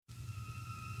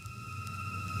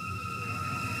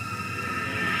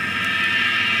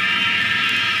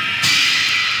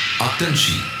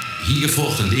Attentie, hier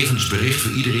volgt een levensbericht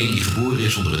voor iedereen die geboren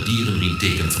is onder het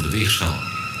dierenriemteken van de Weegschaal.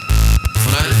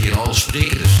 Vanuit het heelal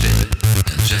spreken de sterren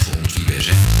en zeggen ons wie wij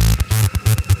zijn.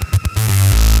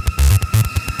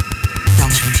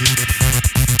 Dansmuziek.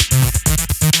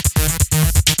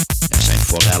 Er zijn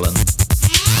forellen,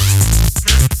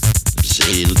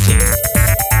 zeelten,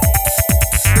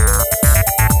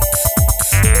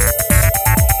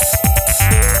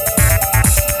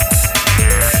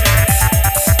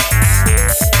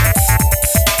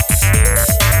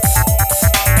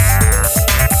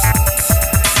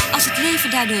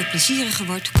 daardoor het plezieriger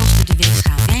wordt, kost het de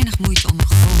Weegschaal weinig moeite om een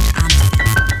gewoonte aan te brengen.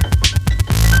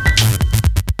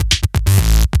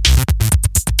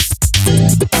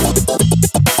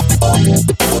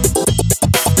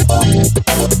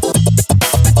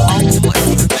 Alcohol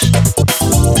en drugs.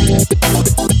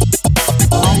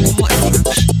 Alcohol en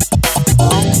drugs.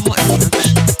 Alcohol en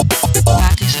drugs.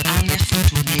 Vaak is er aanleg voor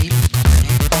toneel.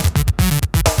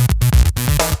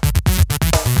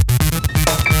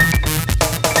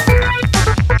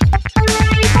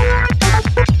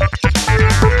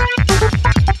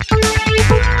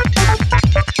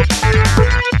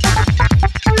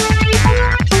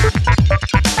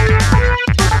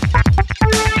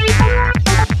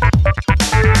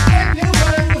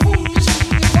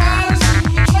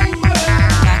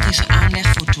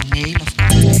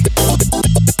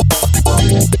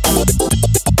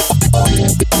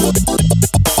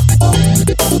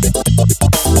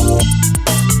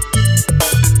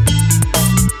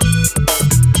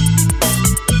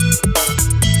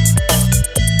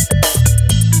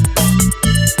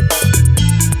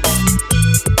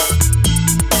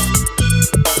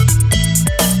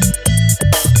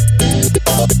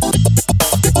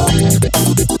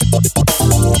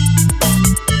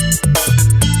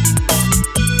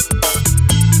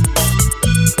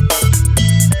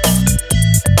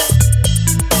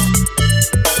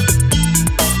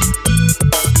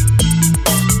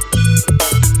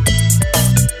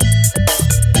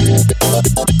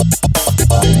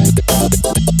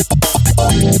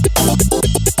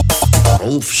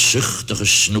 roofzuchtige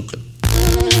snoeken.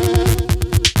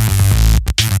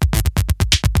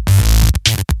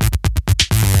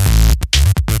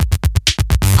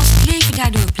 Als het leven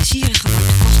daardoor plezieriger wordt,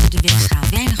 kost het de Weegschaal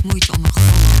weinig moeite om een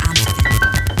gewoonte aan te brengen.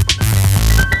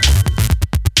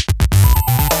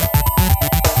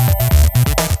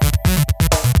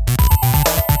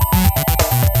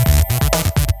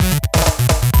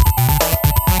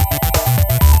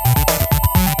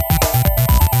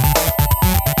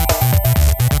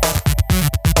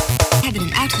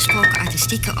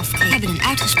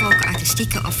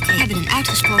 Hebben een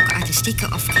uitgesproken artistieke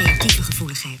of creatieve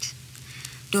gevoeligheid.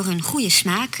 Door hun goede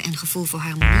smaak en gevoel voor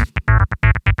harmonie.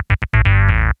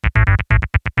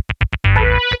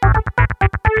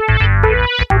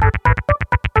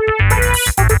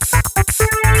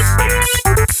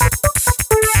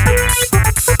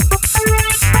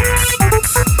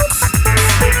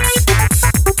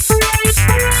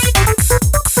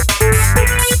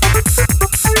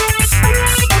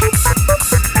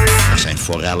 Er zijn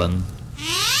forellen,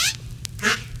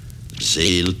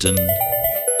 zeelten,